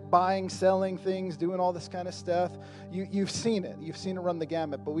 panic buying, selling things, doing all this kind of stuff. You've seen it. You've seen it run the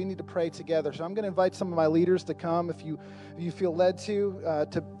gamut, but we need to pray together. So I'm going to invite some of my leaders to come if you feel led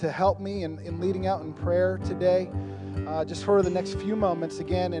to help me in leading out in prayer today. Just for the next few moments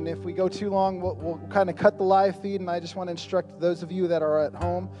again, and if we go too long, we'll kind of cut the live feed, and I just want to instruct those of you that are at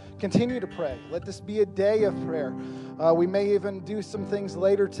home, continue to pray. Let this be a day of prayer. We may even do some things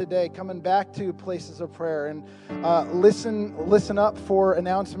later today, coming back to places of prayer, and listen up for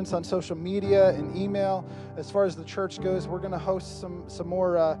announcements on social media and email. As far as the church goes, we're going to host some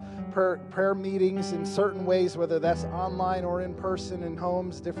more prayer meetings in certain ways, whether that's online or in person in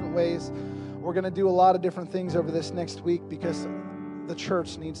homes, different ways. We're going to do a lot of different things over this next week because the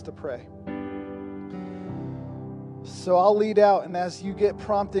church needs to pray. So I'll lead out, and as you get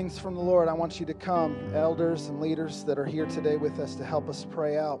promptings from the Lord, I want you to come, elders and leaders that are here today with us to help us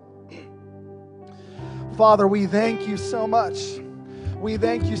pray out. Father, we thank you so much. We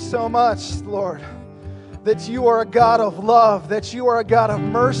thank you so much, Lord. that you are a God of love, that you are a God of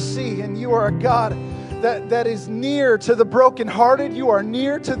mercy, and you are a God that is near to the brokenhearted. You are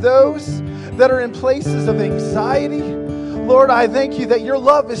near to those that are in places of anxiety. Lord, I thank you that your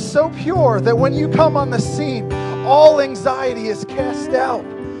love is so pure that when you come on the scene, all anxiety is cast out.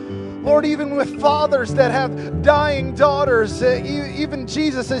 Lord, even with fathers that have dying daughters, even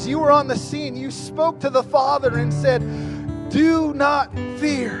Jesus, as you were on the scene, you spoke to the father and said, do not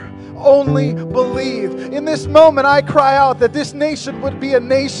fear. Only believe. In this moment, I cry out that this nation would be a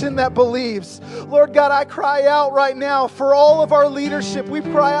nation that believes. Lord God, I cry out right now for all of our leadership. We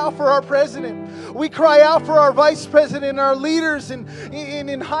cry out for our president. We cry out for our vice president, our leaders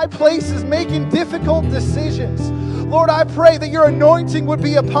in high places making difficult decisions. Lord, I pray that your anointing would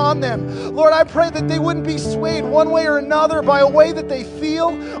be upon them. Lord, I pray that they wouldn't be swayed one way or another by a way that they feel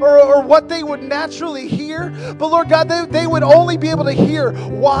or what they would naturally hear. But Lord God, they would only be able to hear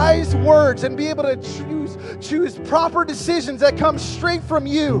wise words and be able to choose proper decisions that come straight from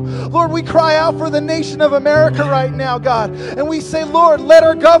you. Lord, we cry out for the nation of America right now, God. And we say, Lord, let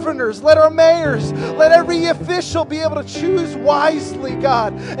our governors, let our mayors, let every official be able to choose wisely,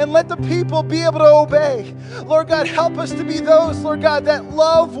 God. And let the people be able to obey. Lord God, help us to be those, Lord God, that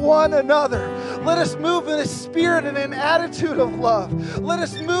love one another. Let us move in a spirit and an attitude of love. Let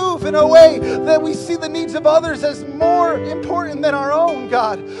us move in a way that we see the needs of others as more important than our own,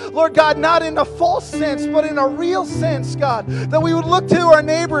 God. Lord God, not in a false sense, but in a real sense, God. That we would look to our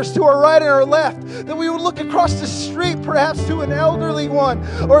neighbors to our right and our left. That we would look across the street perhaps to an elderly one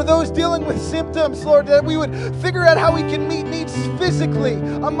or those dealing with symptoms, Lord. That we would figure out how we can meet needs physically,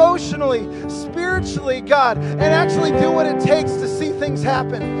 emotionally, spiritually, God. And actually do what it takes to see things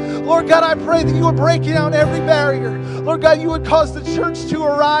happen. Lord God, I pray that you would break down every barrier. Lord God, you would cause the church to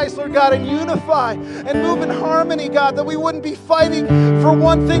arise, Lord God, and unify and move in harmony, God, that we wouldn't be fighting for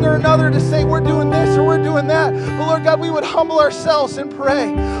one thing or another to say we're doing this or we're doing that. But Lord God, we would humble ourselves and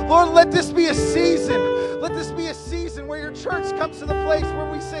pray. Lord, let this be a season. Let this be a season where your church comes to the place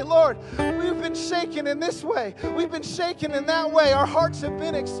where we say, Lord, we've been shaken in this way. We've been shaken in that way. Our hearts have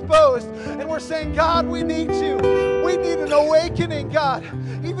been exposed. And we're saying, God, we need you. We need an awakening, God.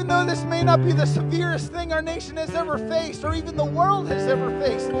 Even though this may not be the severest thing our nation has ever faced or even the world has ever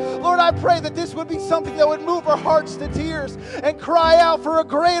faced, Lord, I pray that this would be something that would move our hearts to tears and cry out for a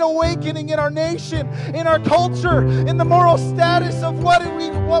great awakening in our nation, in our culture, in the moral status of what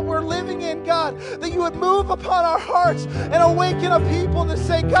we're living in, God. That you would move upon our hearts and awaken a people to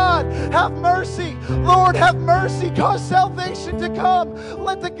say, God, have mercy. Lord, have mercy. Cause salvation to come.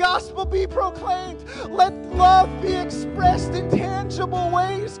 Let the gospel be proclaimed. Let love be expressed in tangible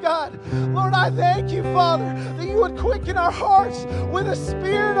ways, God. Lord, I thank you, Father, that you would quicken our hearts with a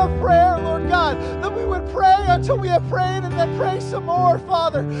spirit of prayer, Lord God, that we would pray until we have prayed and then pray some more,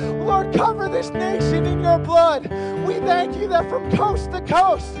 Father. Lord, cover this nation in your blood. We thank you that from coast to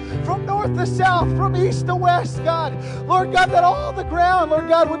coast, from north to south, from east to west, God, Lord God, that all the ground, Lord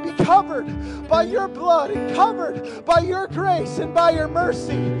God, would be covered by your blood and covered by your grace and by your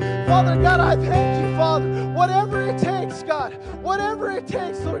mercy. Father God, I thank you, Father. Whatever it takes, God, whatever it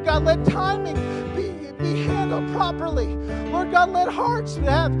takes, Lord God, let timing be handled properly. Lord God, let hearts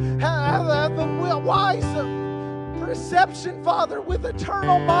have a wise perception, Father, with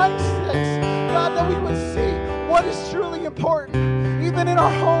eternal mindsets, God, that we would see what is truly important. Even in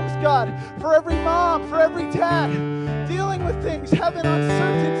our homes, God, for every mom, for every dad, dealing with things, having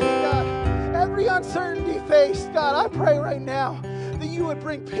uncertainty, God, every uncertainty faced, God, I pray right now that you would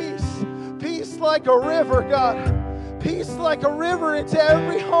bring peace. Peace like a river, God. Peace like a river into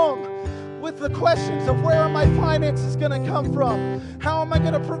every home with the questions of where are my finances going to come from? How am I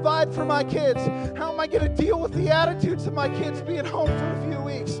going to provide for my kids? How am I going to deal with the attitudes of my kids being home for a few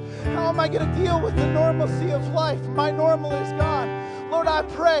weeks? How am I going to deal with the normalcy of life? My normal is gone. Lord, I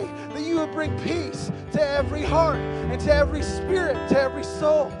pray that you would bring peace to every heart and to every spirit, to every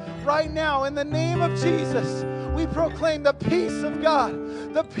soul. Right now, in the name of Jesus, we proclaim the peace of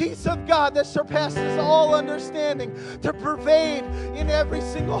God that surpasses all understanding to pervade in every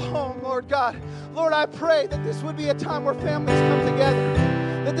single home, Lord God. Lord, I pray that this would be a time where families come together,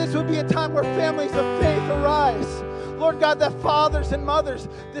 that this would be a time where families of faith arise. Lord God, that fathers and mothers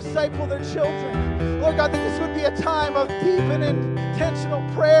disciple their children. Lord God, that this would be a time of deep and intentional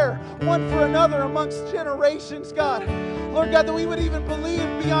prayer, one for another amongst generations, God. Lord God, that we would even believe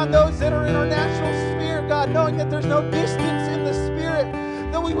beyond those that are in our natural sphere, God, knowing that there's no distance in the spirit,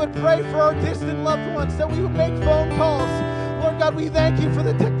 that we would pray for our distant loved ones, that we would make phone calls. Lord God, we thank you for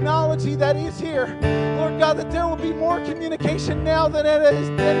the technology that is here. Lord God, that there will be more communication now than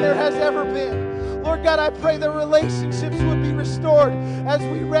there has ever been. Lord God, I pray that relationships would be restored as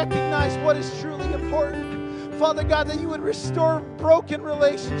we recognize what is truly important. Father God, that you would restore broken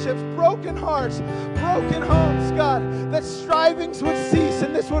relationships, broken hearts, broken homes, God, that strivings would cease,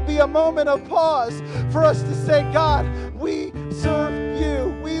 and this would be a moment of pause for us to say, God, we serve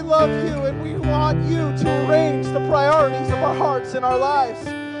you, we love you, and we want you to arrange the priorities of our hearts and our lives.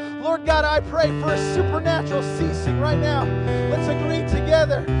 Lord God, I pray for a supernatural ceasing right now. Let's agree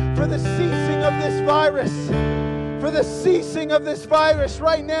together for the ceasing of this virus, for the ceasing of this virus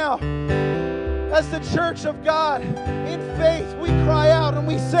right now. As the church of God, in faith, we cry out and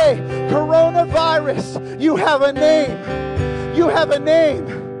we say, coronavirus, you have a name. You have a name.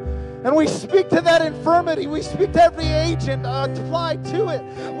 And we speak to that infirmity. We speak to every agent applied to it.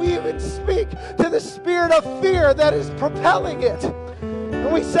 We even speak to the spirit of fear that is propelling it.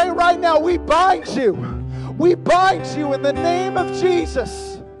 And we say right now, we bind you. We bind you in the name of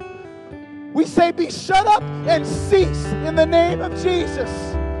Jesus. We say, be shut up and cease in the name of Jesus.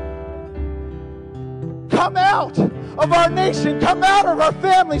 Come out of our nation. Come out of our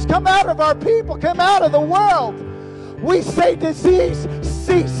families. Come out of our people. Come out of the world. We say, disease,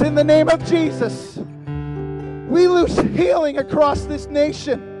 cease in the name of Jesus. We loose healing across this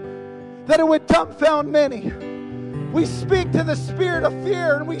nation, that it would dumbfound many. We speak to the spirit of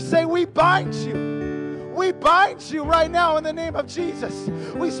fear and we say, we bind you. We bind you right now in the name of Jesus.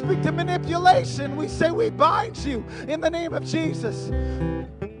 We speak to manipulation. We say, we bind you in the name of Jesus.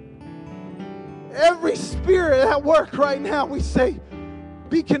 Every spirit at work right now, we say,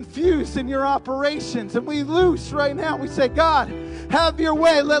 be confused in your operations. And we loose right now. We say, God, have your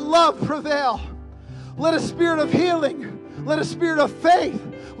way. Let love prevail. Let a spirit of healing. Let a spirit of faith.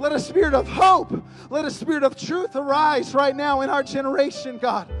 Let a spirit of hope. Let a spirit of truth arise right now in our generation,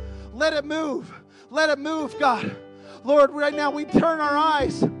 God. Let it move. Let it move, God. Lord, right now we turn our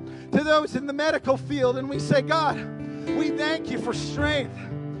eyes to those in the medical field and we say, God, we thank you for strength.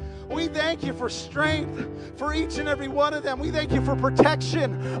 We thank you for strength for each and every one of them. We thank you for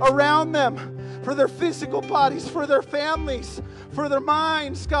protection around them, for their physical bodies, for their families, for their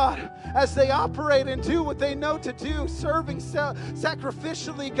minds, God, as they operate and do what they know to do, serving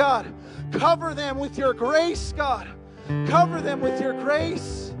sacrificially, God. Cover them with your grace, God. Cover them with your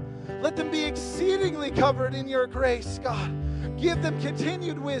grace. Let them be exceedingly covered in your grace, God. Give them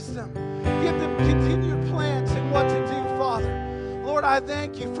continued wisdom. Give them continued plans in what to do, Father. Lord, I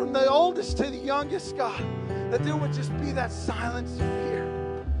thank you from the oldest to the youngest, God, that there would just be that silence of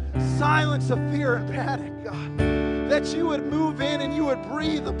fear. Silence of fear and panic, God. That you would move in and you would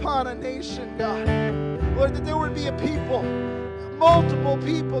breathe upon a nation, God. Lord, that there would be a people, multiple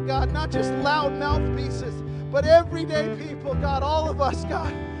people, God, not just loud mouthpieces, but everyday people, God, all of us,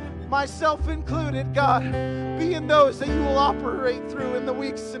 God, myself included, God, being those that you will operate through in the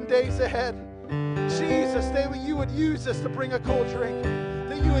weeks and days ahead. Jesus, that you would use us to bring a cold drink,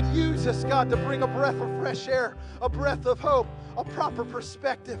 that you would use us, God, to bring a breath of fresh air, a breath of hope, a proper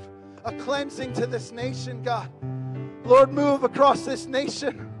perspective, a cleansing to this nation, God. Lord, move across this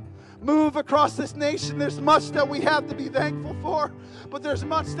nation. Move across this nation. There's much that we have to be thankful for, but there's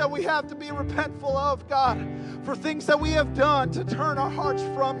much that we have to be repentful of, God, for things that we have done to turn our hearts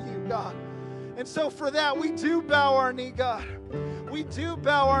from you, God. And so for that, we do bow our knee, God. We do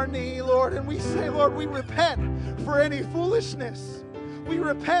bow our knee, Lord, and we say, Lord, we repent for any foolishness. We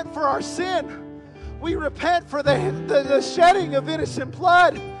repent for our sin. We repent for the shedding of innocent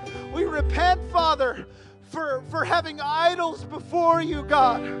blood. We repent, Father, for having idols before you,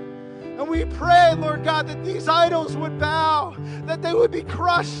 God. And we pray, Lord God, that these idols would bow, that they would be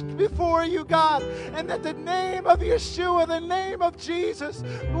crushed before you, God, and that the name of Yeshua, the name of Jesus,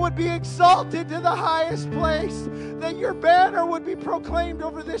 would be exalted to the highest place, that your banner would be proclaimed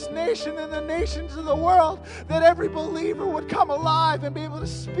over this nation and the nations of the world, that every believer would come alive and be able to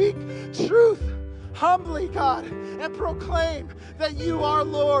speak truth humbly, God, and proclaim that you are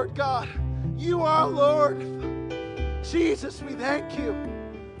Lord, God. You are Lord. Jesus, we thank you.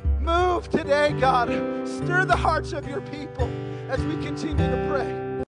 Move today, God. Stir the hearts of your people as we continue to pray.